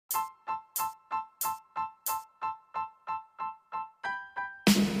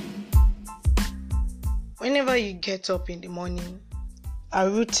Whenever you get up in the morning, a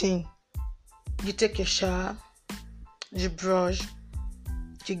routine, you take your shower, you brush,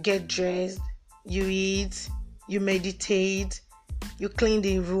 you get dressed, you eat, you meditate, you clean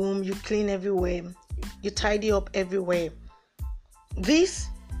the room, you clean everywhere, you tidy up everywhere. They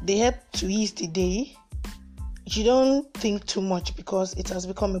help to ease the day. You don't think too much because it has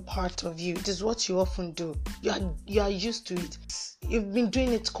become a part of you. It is what you often do. You are used to it. You've been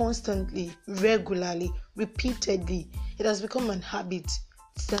doing it constantly, regularly, repeatedly. It has become an habit.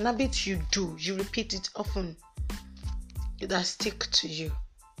 It's an habit you do. You repeat it often. It has stick to you.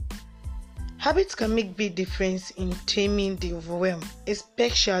 Habits can make big difference in taming the overwhelm,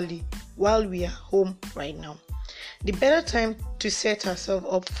 especially while we are home right now. The better time to set ourselves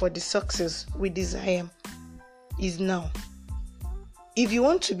up for the success we desire is now. If you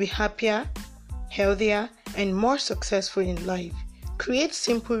want to be happier, healthier, and more successful in life, create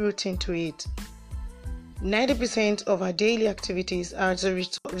simple routine to it. 90% of our daily activities are as a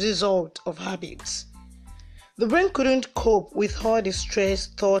result of habits. The brain couldn't cope with all the stress,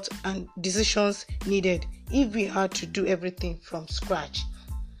 thoughts, and decisions needed if we had to do everything from scratch.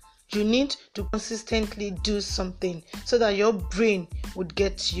 You need to consistently do something so that your brain would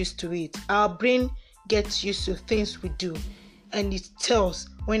get used to it. Our brain gets used to things we do, and it tells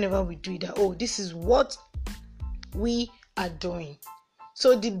whenever we do it that, oh, this is what we are doing.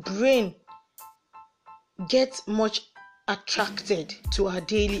 So the brain gets much attracted to our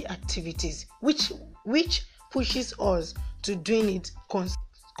daily activities, which pushes us to doing it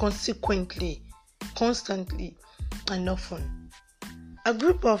consequently, constantly, and often. A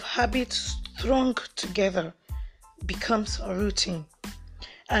group of habits strung together becomes a routine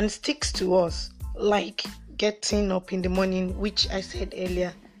and sticks to us, like getting up in the morning, which I said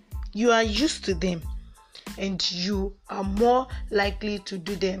earlier. You are used to them and you are more likely to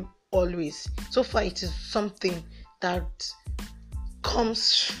do them always. So far, it is something that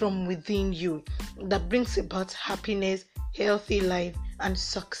comes from within you that brings about happiness, healthy life, and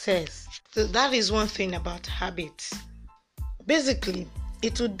success. So that is one thing about habits. Basically,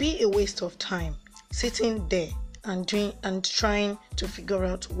 it would be a waste of time sitting there and trying to figure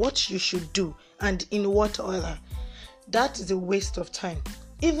out what you should do and in what order. That is a waste of time.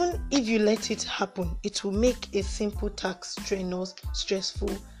 Even if you let it happen, it will make a simple task strenuous,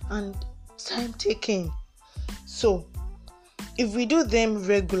 stressful, and time-taking. So, if we do them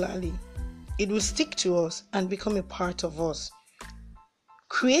regularly, it will stick to us and become a part of us.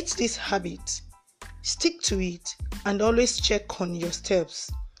 Create this habit, stick to it, and always check on your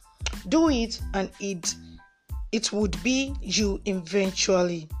steps. Do it and it would be you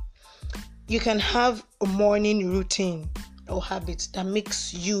eventually. You can have a morning routine or habit that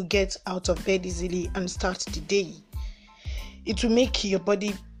makes you get out of bed easily and start the day. It will make your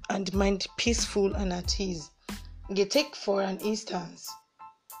body and mind peaceful and at ease. You take, for an instance,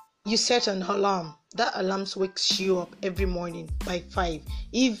 you set an alarm. That alarm wakes you up every morning by 5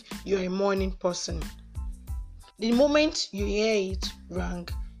 if you're a morning person. The moment you hear it ring,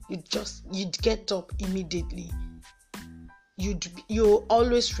 you'd get up immediately. You're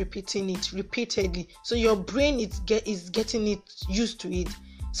always repeating it repeatedly, so your brain is getting it used to it.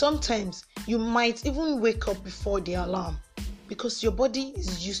 Sometimes you might even wake up before the alarm because your body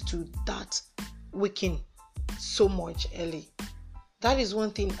is used to that waking so much early. That is one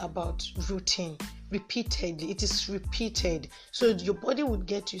thing about routine. Repeatedly, it is repeated, so your body would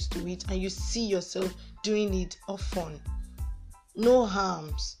get used to it and you see yourself doing it often. No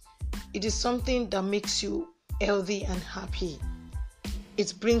harms. It is something that makes you healthy and happy.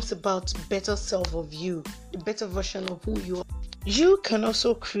 It brings about better self of you, the better version of who you are. You can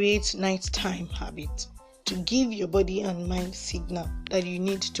also create nighttime habits to give your body and mind signal that you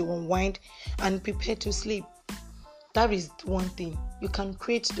need to unwind and prepare to sleep. That is one thing. You can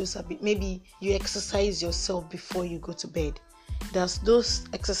create those habits. Maybe you exercise yourself before you go to bed. There's those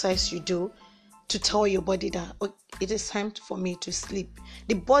exercises you do to tell your body that, oh, it is time for me to sleep.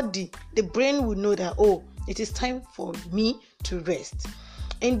 The brain will know that, oh, it is time for me to rest.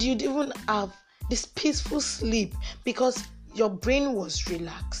 And you'd even have this peaceful sleep because your brain was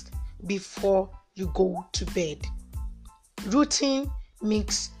relaxed before you go to bed. Routine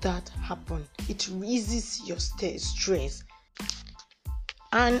makes that happen. It eases your stress.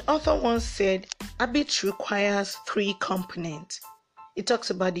 An author once said, habit requires 3 components. It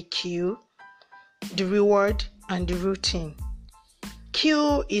talks about the cue, the reward, and the routine.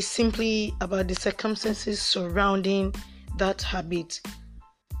 Cue is simply about the circumstances surrounding that habit,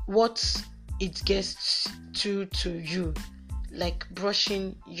 what it gets to you, like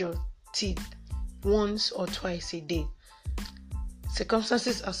brushing your teeth once or twice a day.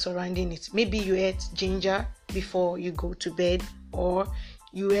 circumstances are surrounding it. Maybe you ate ginger before you go to bed, or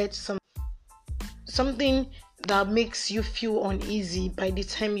you ate something that makes you feel uneasy by the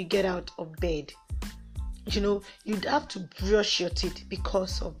time you get out of bed. You'd have to brush your teeth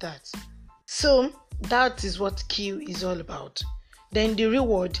because of that. So that is what Q is all about. Then the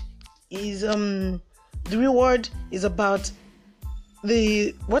reward is about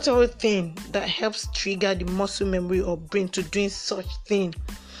the whatever thing that helps trigger the muscle memory or brain to doing such thing.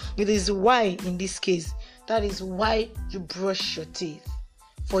 It is why, in this case, that is why you brush your teeth,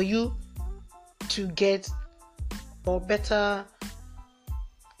 for you to get or better.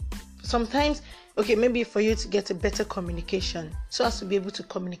 Sometimes, maybe for you to get a better communication, so as to be able to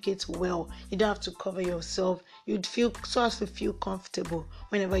communicate well. You don't have to cover yourself. You'd feel so as to feel comfortable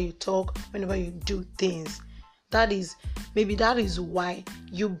whenever you talk, whenever you do things. That is why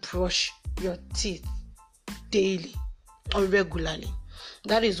you brush your teeth daily or regularly.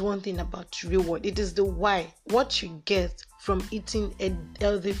 That is one thing about reward. It is the why. What you get from eating a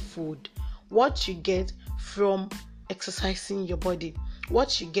healthy food, what you get from exercising your body,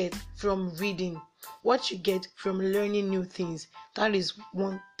 what you get from reading, what you get from learning new things. That is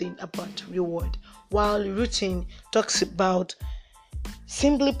one thing about reward. While routine talks about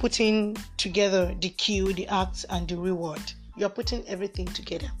simply putting together the cue, the act, and the reward. You're putting everything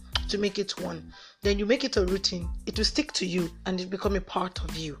together to make it one. Then you make it a routine. It will stick to you and it become a part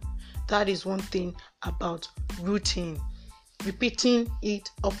of you. That is one thing about routine. Repeating it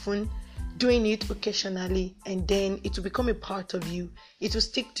often, doing it occasionally, and then it will become a part of you. It will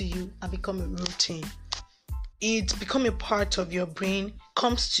stick to you and become a routine. It become a part of your brain,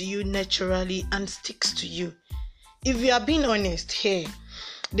 comes to you naturally and sticks to you. If you are being honest here,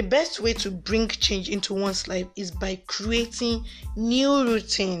 the best way to bring change into one's life is by creating new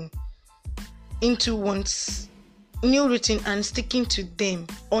routine and sticking to them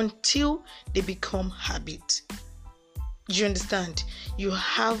until they become habit. Do you understand? You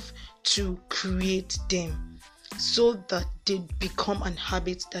have to create them so that they become an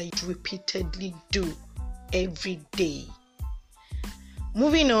habit that you repeatedly do every day.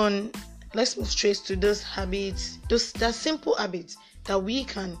 Moving on, let's move straight to those habits, that simple habits that we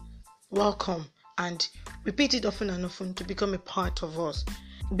can welcome and repeat it often and often to become a part of us.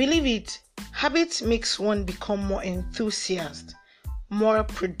 Believe it, habits makes one become more enthusiastic, more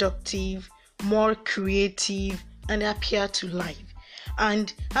productive, more creative, and happier to life.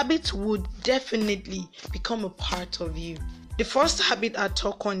 And habits would definitely become a part of you. The first habit I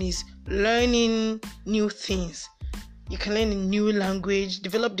talk on is learning new things. You can learn a new language,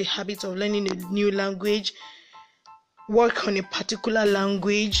 develop the habit of learning a new language, work on a particular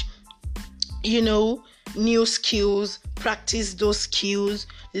language, new skills, practice those skills,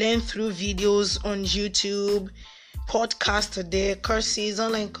 learn through videos on YouTube, podcasts are there, courses,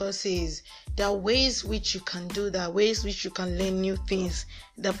 online courses. There are ways which you can do that, ways which you can learn new things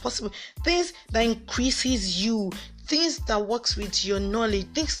that are possible, things that increases you, things that works with your knowledge,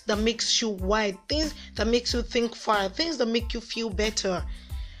 things that makes you wide, things that makes you think far, things that make you feel better.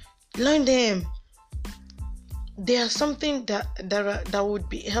 Learn them. They are something that would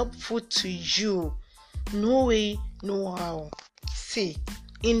be helpful to you. No way, no how. See,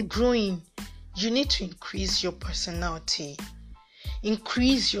 in growing, you need to increase your personality,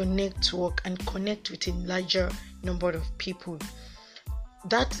 increase your network, and connect with a larger number of people.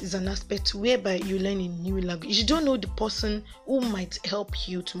 That is an aspect whereby you learn a new language. You don't know the person who might help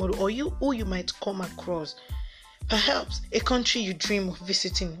you tomorrow, or who you might come across. Perhaps a country you dream of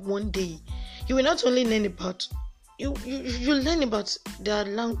visiting one day. You will not only learn about you learn about their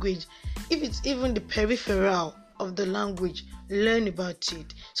language. If it's even the peripheral of the language, learn about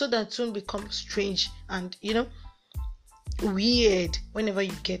it so that it won't become strange and weird whenever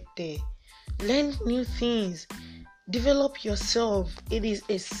you get there. Learn new things. Develop yourself. It is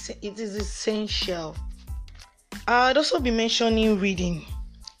essential. I'd also be mentioning reading.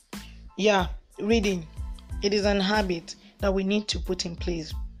 Yeah, reading. It is an habit that we need to put in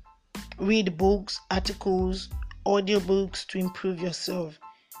place. Read books, articles, audiobooks to improve yourself.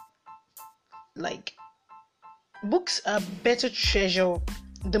 Like, books are better treasure.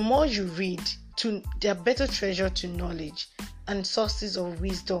 The more you read, they are better treasure to knowledge and sources of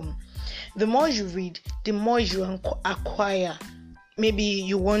wisdom. The more you read, the more you acquire. Maybe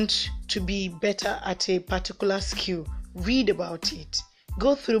you want to be better at a particular skill. Read about it.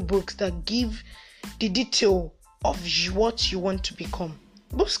 Go through books that give the detail of what you want to become.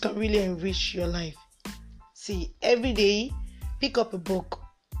 Books can really enrich your life. See, every day, pick up a book.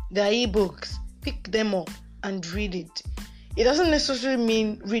 There are e-books. Pick them up and read it. It doesn't necessarily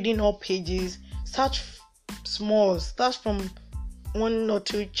mean reading all pages. Start small. Start from one or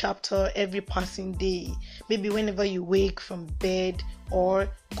two chapter every passing day. Maybe whenever you wake from bed or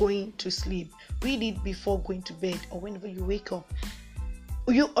going to sleep, read it before going to bed or whenever you wake up.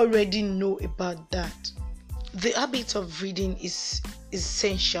 You already know about that. The habit of reading is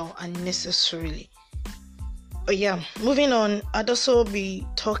essential and necessary. Oh yeah, moving on, I'd also be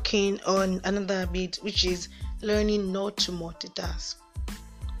talking on another habit, which is learning not to multitask.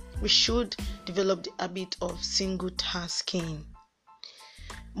 We should develop the habit of single tasking.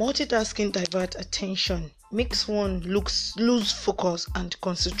 Multitasking diverts attention, makes one lose focus and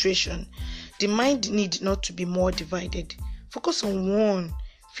concentration. The mind need not to be more divided. Focus on one,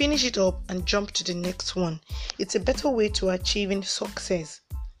 finish it up and jump to the next one. It's a better way to achieving success.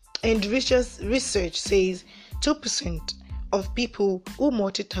 And research says 2% of people who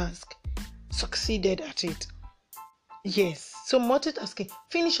multitask succeeded at it. Yes, so multitasking,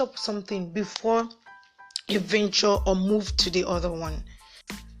 finish up something before you venture or move to the other one.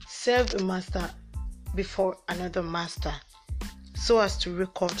 Serve a master before another master so as to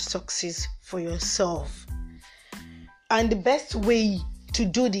record success for yourself. And the best way to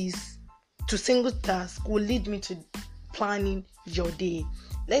do this, to single task, will lead me to planning your day.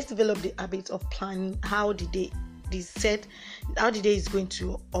 Let's develop the habit of planning how the day is going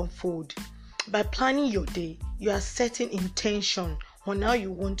to unfold. By planning your day, you are setting intention on how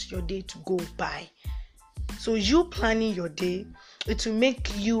you want your day to go by. So you planning your day, it will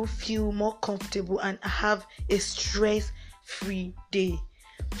make you feel more comfortable and have a stress-free day.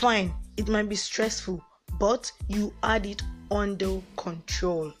 Fine, it might be stressful, but you had it under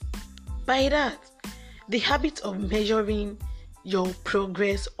control. By that, the habit of measuring your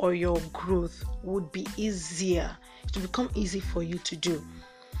progress or your growth would be easier. It will become easy for you to do.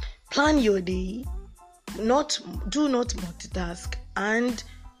 Plan your day, do not multitask, and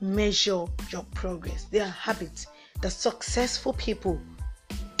measure your progress. They are habits that successful people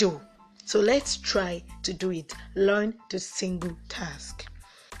do. So let's try to do it. Learn to single task.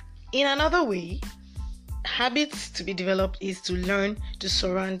 In another way, habits to be developed is to learn to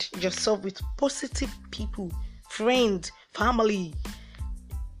surround yourself with positive people, friends, family,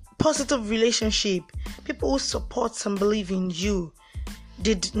 positive relationship, people who support and believe in you.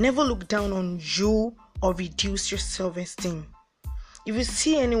 They never look down on you or reduce your self-esteem. If you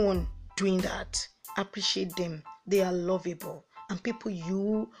see anyone doing that, appreciate them. They are lovable and people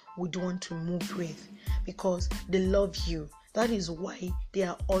you would want to move with because they love you. That is why they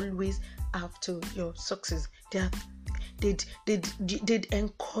are always after your success. They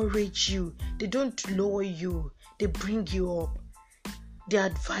encourage you. They don't lower you. They bring you up. They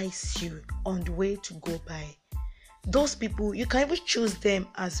advise you on the way to go by. Those people, you can even choose them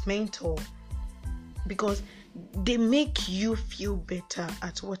as mentor because they make you feel better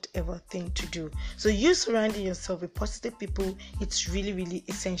at whatever thing to do. So you surrounding yourself with positive people, it's really, really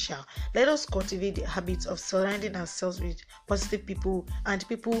essential. Let us cultivate the habit of surrounding ourselves with positive people and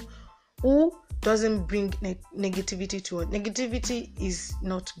people who doesn't bring negativity to us. Negativity is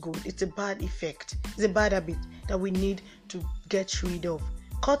not good. It's a bad effect. It's a bad habit that we need to get rid of.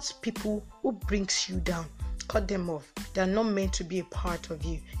 Cut people who brings you down. Cut them off. They are not meant to be a part of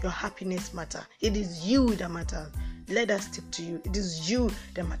you. Your happiness matters. It is you that matters. Let us stick to you. It is you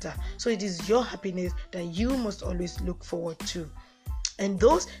that matters. So it is your happiness that you must always look forward to. And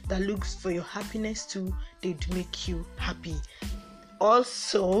those that look for your happiness too, they make you happy.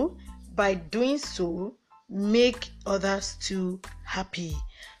 Also, by doing so, make others too happy.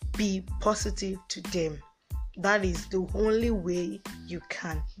 Be positive to them. That is the only way you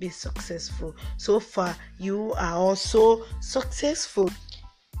can be successful. So far, you are also successful.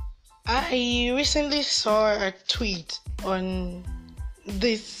 I recently saw a tweet on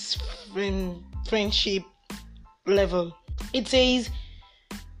this friendship level. It says,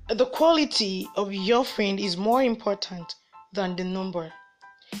 the quality of your friend is more important than the number.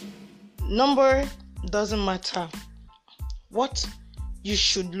 Number doesn't matter. What you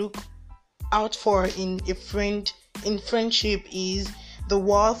should look out for in friendship is the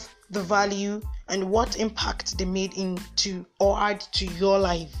worth, the value, and what impact they made into or add to your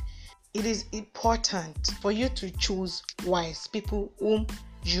life. It is important for you to choose wise people whom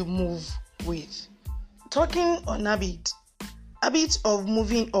you move with. Talking on habit of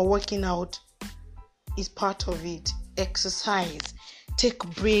moving or working out is part of it. Exercise. Take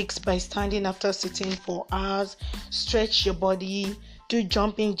breaks by standing after sitting for hours. Stretch your body. Do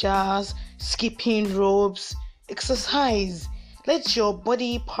jumping jacks, skipping ropes. Exercise. Let your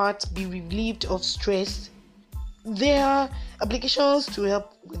body parts be relieved of stress. There are applications to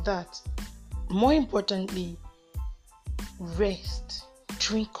help with that. More importantly, rest.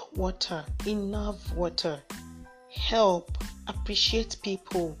 Drink water. Enough water. Help appreciate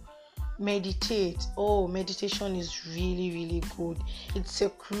people, meditate. Oh, meditation is really, really good. It's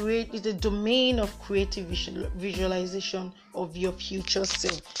a domain of creative visualization of your future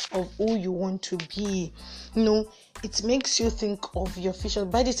self, of who you want to be. It makes you think of your future.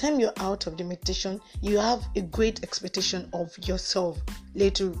 By the time you're out of the meditation, you have a great expectation of yourself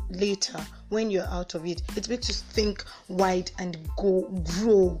later when you're out of it. It makes you think wide and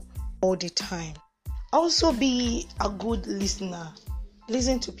grow all the time. Also, be a good listener.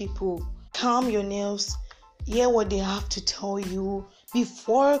 Listen to people, calm your nerves, hear what they have to tell you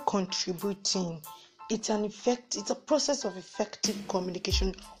before contributing. It's a process of effective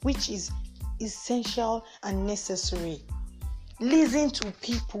communication, which is essential and necessary. Listen to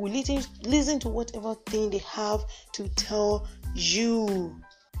people, listen to whatever thing they have to tell you.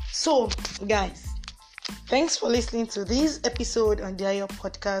 So, guys, thanks for listening to this episode on the IO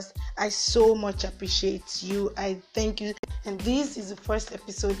podcast. I so much appreciate you. I thank you. And this is the first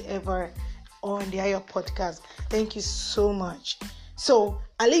episode ever on the IO podcast. Thank you so much. So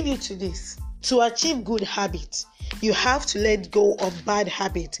I leave you to this. To achieve good habits, you have to let go of bad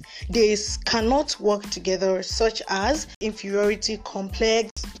habits. These cannot work together, such as inferiority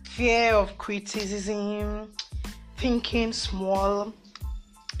complex, fear of criticism, thinking small,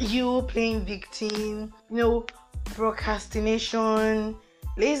 you playing victim, procrastination,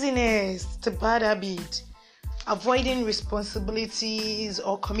 laziness, it's a bad habit, avoiding responsibilities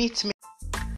or commitment.